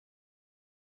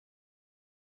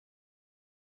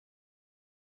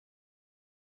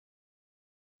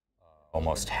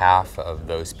Almost half of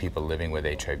those people living with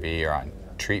HIV are on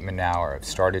treatment now or have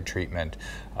started treatment.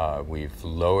 We've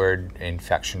lowered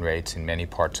infection rates in many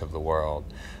parts of the world.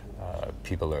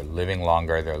 People are living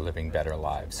longer, they're living better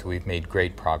lives. So we've made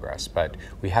great progress, but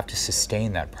we have to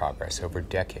sustain that progress over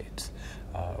decades.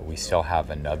 We still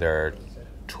have another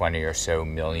 20 or so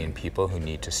million people who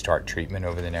need to start treatment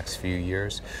over the next few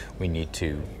years. We need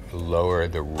to lower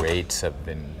the rates of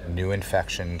the new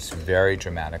infections very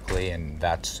dramatically, and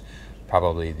that's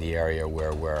probably the area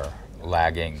where we're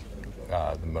lagging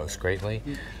the most greatly.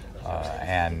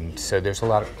 And so there's a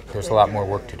lot more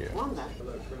work to do.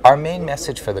 Our main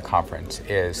message for the conference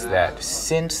is that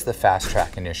since the Fast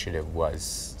Track initiative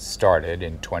was started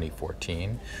in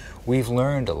 2014, we've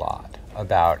learned a lot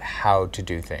about how to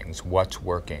do things, what's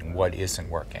working, what isn't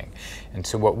working. And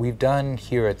so what we've done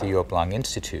here at the Joop Lang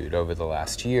Institute over the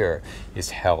last year is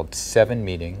held 7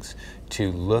 meetings to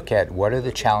look at what are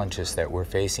the challenges that we're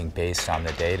facing based on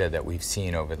the data that we've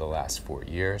seen over the last 4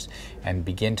 years and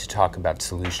begin to talk about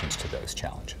solutions to those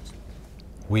challenges.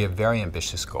 We have very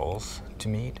ambitious goals to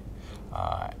meet,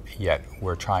 yet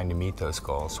we're trying to meet those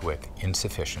goals with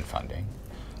insufficient funding,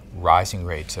 rising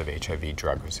rates of HIV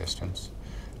drug resistance,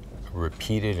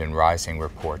 repeated and rising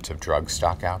reports of drug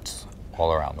stockouts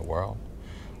all around the world.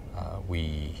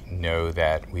 We know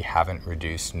that we haven't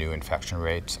reduced new infection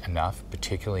rates enough,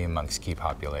 particularly amongst key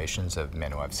populations of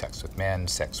men who have sex with men,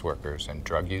 sex workers, and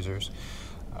drug users.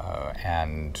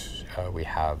 We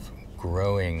have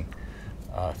growing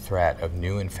threat of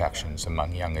new infections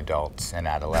among young adults and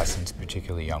adolescents,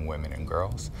 particularly young women and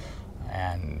girls.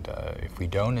 And if we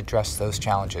don't address those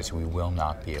challenges, we will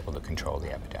not be able to control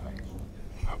the epidemic.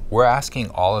 We're asking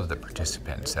all of the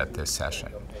participants at this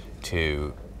session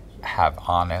to have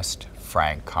honest,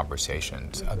 frank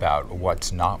conversations about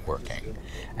what's not working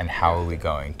and how are we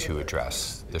going to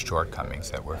address the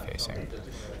shortcomings that we're facing.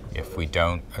 If we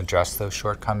don't address those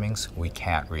shortcomings, we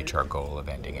can't reach our goal of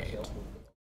ending AIDS.